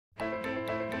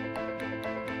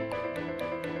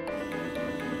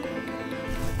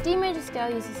D major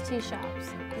scale uses two sharps,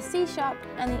 the C sharp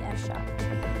and the F sharp.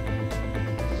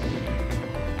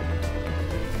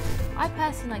 I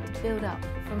personally like to build up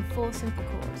from 4 simple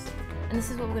chords, and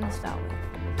this is what we're going to start with.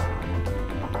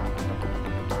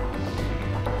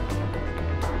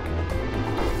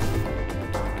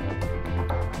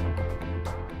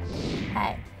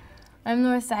 Hi, I'm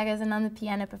Laura Saggers and I'm the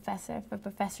piano professor for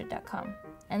Professor.com,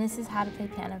 and this is how to play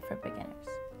piano for beginners.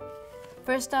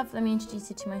 First off, let me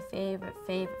introduce you to my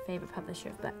favorite publisher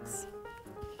of books.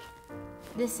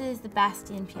 This is the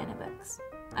Bastian piano books.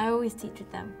 I always teach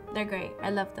with them. They're great.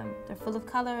 I love them. They're full of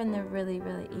color and they're really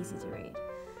easy to read.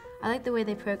 I like the way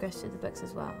they progress through the books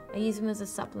as well. I use them as a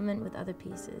supplement with other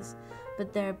pieces,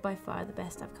 but they're by far the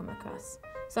best I've come across.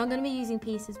 So I'm going to be using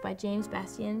pieces by James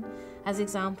Bastian as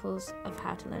examples of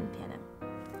how to learn piano.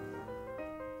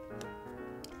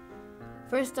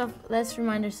 First off, let's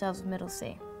remind ourselves of middle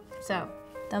C. So,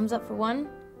 thumbs up for 1,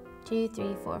 2,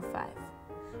 3, 4, 5.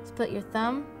 So put your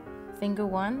thumb, finger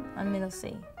 1 on middle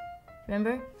C.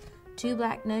 Remember, 2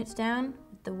 black notes down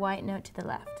with the white note to the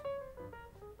left.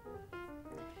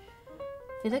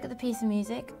 If you look at the piece of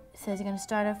music, it says you're going to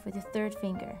start off with your 3rd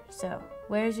finger. So,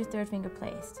 where is your 3rd finger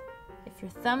placed? If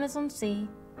your thumb is on C,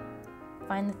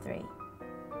 find the 3.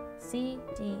 C,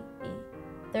 D, E.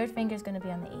 3rd finger is going to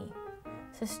be on the E.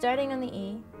 So starting on the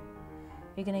E,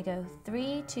 you're going to go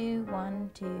 3, 2,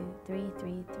 1, 2, 3,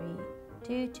 3, 3,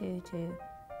 2, 2, 2,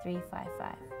 3, 5,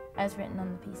 5, as written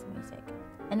on the piece of music.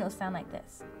 And it'll sound like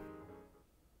this.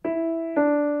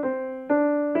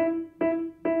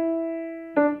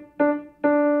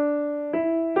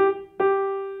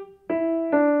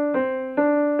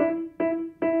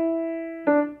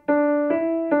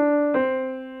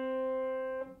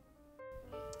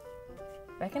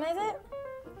 Recognize it?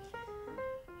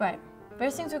 Right.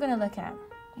 First things we're going to look at,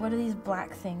 what are these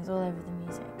black things all over the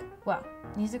music? Well,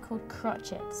 these are called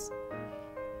crotchets,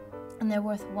 and they're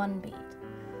worth 1 beat.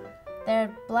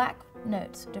 They're black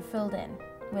notes that are filled in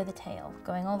with a tail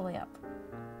going all the way up.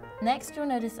 Next, you'll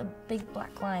notice a big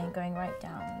black line going right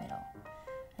down the middle,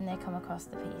 and they come across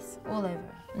the piece all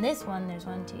over. In this one, there's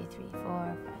 1, 2, 3,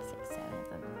 4, 5, 6, 7 of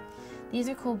them. These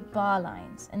are called bar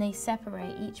lines, and they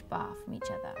separate each bar from each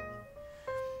other.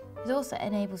 It also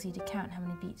enables you to count how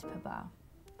many beats per bar.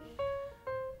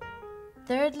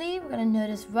 Thirdly, we're going to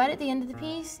notice right at the end of the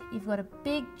piece, you've got a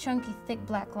big, chunky, thick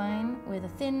black line with a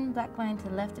thin black line to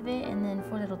the left of it and then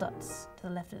 4 little dots to the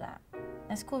left of that.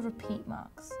 That's called repeat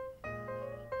marks.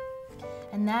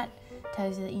 And that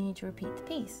tells you that you need to repeat the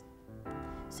piece.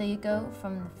 So you go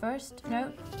from the 1st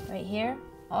note, right here,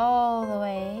 all the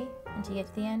way until you get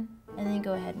to the end, and then you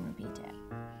go ahead and repeat it.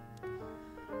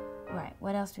 Right,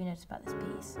 what else do we notice about this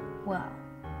piece? Well,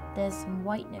 there's some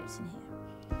white notes in here.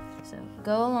 So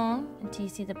go along until you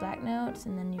see the black notes,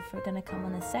 and then you're going to come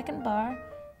on the 2nd bar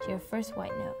to your 1st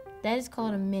white note. That is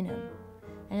called a minimum,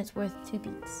 and it's worth 2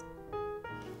 beats.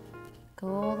 Go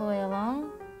all the way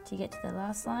along till you get to the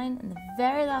last line, and the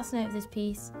very last note of this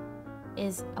piece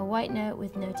is a white note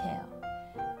with no tail,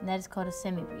 and that is called a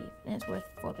semibreve, and it's worth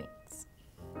 4 beats.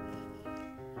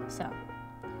 So,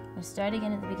 we'll start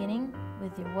again at the beginning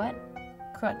with your what?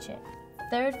 Crotchet.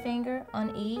 3rd finger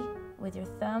on E with your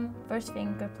thumb, 1st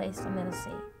finger placed on middle C.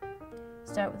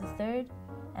 Start with the 3rd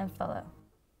and follow.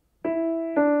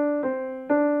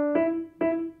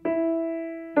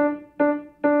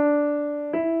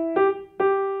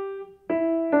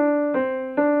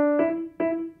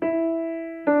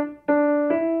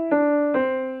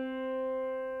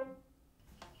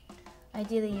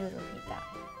 Ideally, you would repeat that.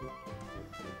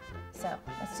 So,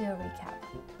 let's do a recap.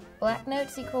 Black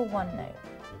notes equal 1 note,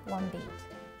 1 beat.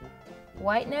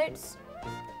 White notes,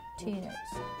 2 notes,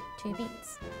 2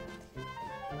 beats.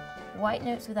 White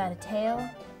notes without a tail,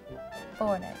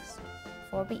 4 notes,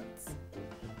 4 beats.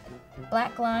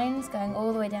 Black lines going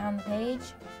all the way down the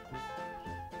page,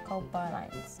 called bar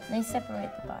lines. And they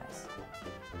separate the bars.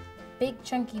 Big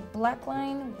chunky black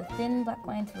line with a thin black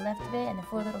line to the left of it and the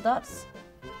 4 little dots,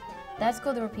 that's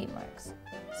called the repeat marks.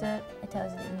 So it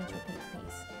tells you that you need to repeat the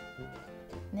piece.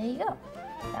 And there you go.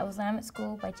 That was Lamb at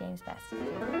School by James Bastian.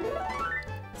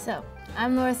 So,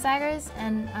 I'm Laura Saggers,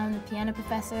 and I'm the piano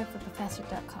professor for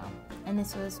Professor.com. And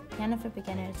this was Piano for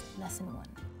Beginners, Lesson 1.